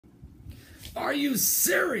Are you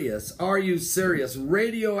serious? Are you serious?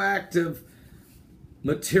 Radioactive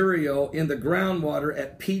material in the groundwater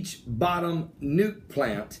at Peach Bottom nuke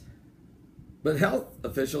plant. But health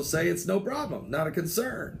officials say it's no problem, not a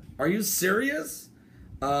concern. Are you serious?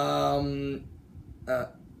 Ixleon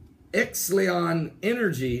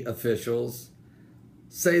energy officials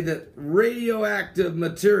say that radioactive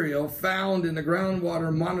material found in the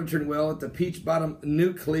groundwater monitoring well at the Peach Bottom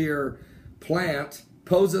nuclear plant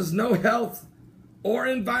poses no health or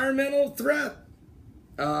environmental threat.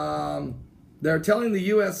 They're telling the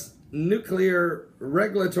U.S. Nuclear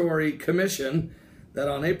Regulatory Commission that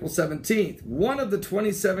on April 17th, one of the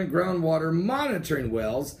 27 groundwater monitoring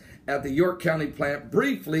wells at the York County plant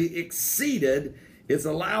briefly exceeded its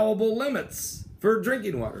allowable limits for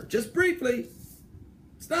drinking water. Just briefly.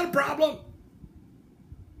 It's not a problem.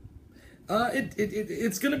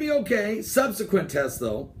 It's going to be okay. Subsequent tests,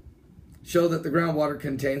 though, show that the groundwater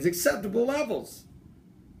contains acceptable levels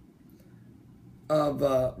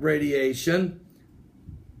of radiation.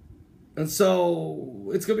 And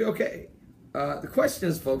so it's going to be okay. The question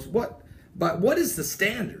is, folks, what is the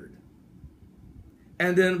standard?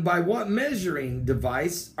 And then by what measuring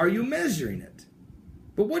device are you measuring it?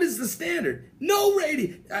 But what is the standard? No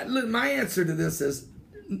radiation. My answer to this is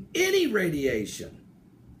any radiation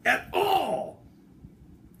at all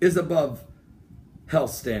is above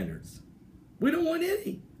health standards. We don't want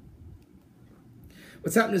any.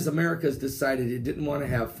 What's happened is America has decided it didn't want to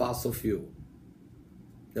have fossil fuel,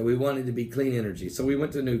 that we wanted to be clean energy. So we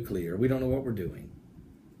went to nuclear. We don't know what we're doing.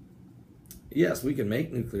 Yes, we can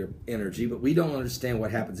make nuclear energy, but we don't understand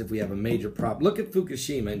what happens if we have a major problem. Look at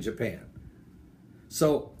Fukushima in Japan.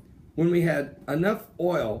 So when we had enough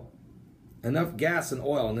oil, enough gas and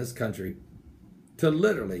oil in this country to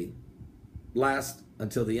literally last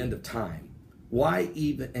until the end of time. Why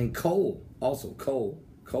even, and coal, also coal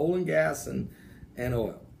and gas and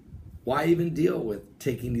oil. Why even deal with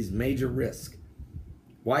taking these major risks?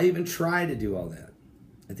 Why even try to do all that?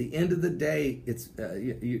 At the end of the day, it's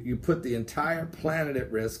you put the entire planet at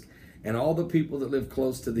risk and all the people that live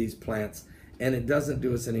close to these plants, and it doesn't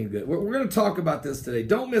do us any good. We're going to talk about this today.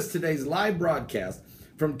 Don't miss today's live broadcast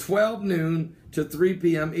from 12 noon to 3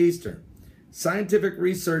 p.m. Eastern. Scientific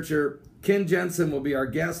researcher Ken Jensen will be our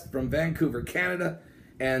guest from Vancouver, Canada.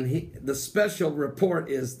 And the special report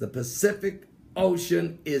is the Pacific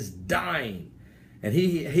Ocean is dying. And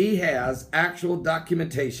he has actual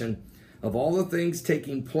documentation of all the things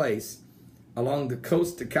taking place along the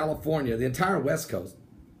coast to California, the entire West Coast,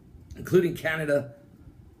 including Canada,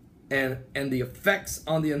 and the effects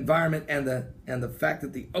on the environment and the fact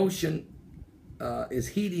that the ocean is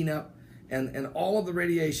heating up, and all of the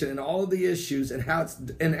radiation and all of the issues, and how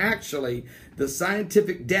and actually the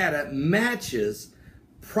scientific data matches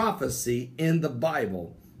prophecy in the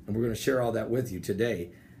Bible. And we're going to share all that with you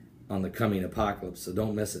today on the coming apocalypse, so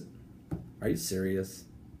don't miss it. Are you serious?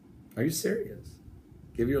 Are you serious?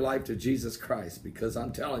 Give your life to Jesus Christ, because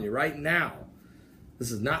I'm telling you right now,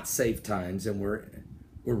 this is not safe times, and we're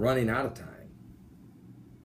running out of time.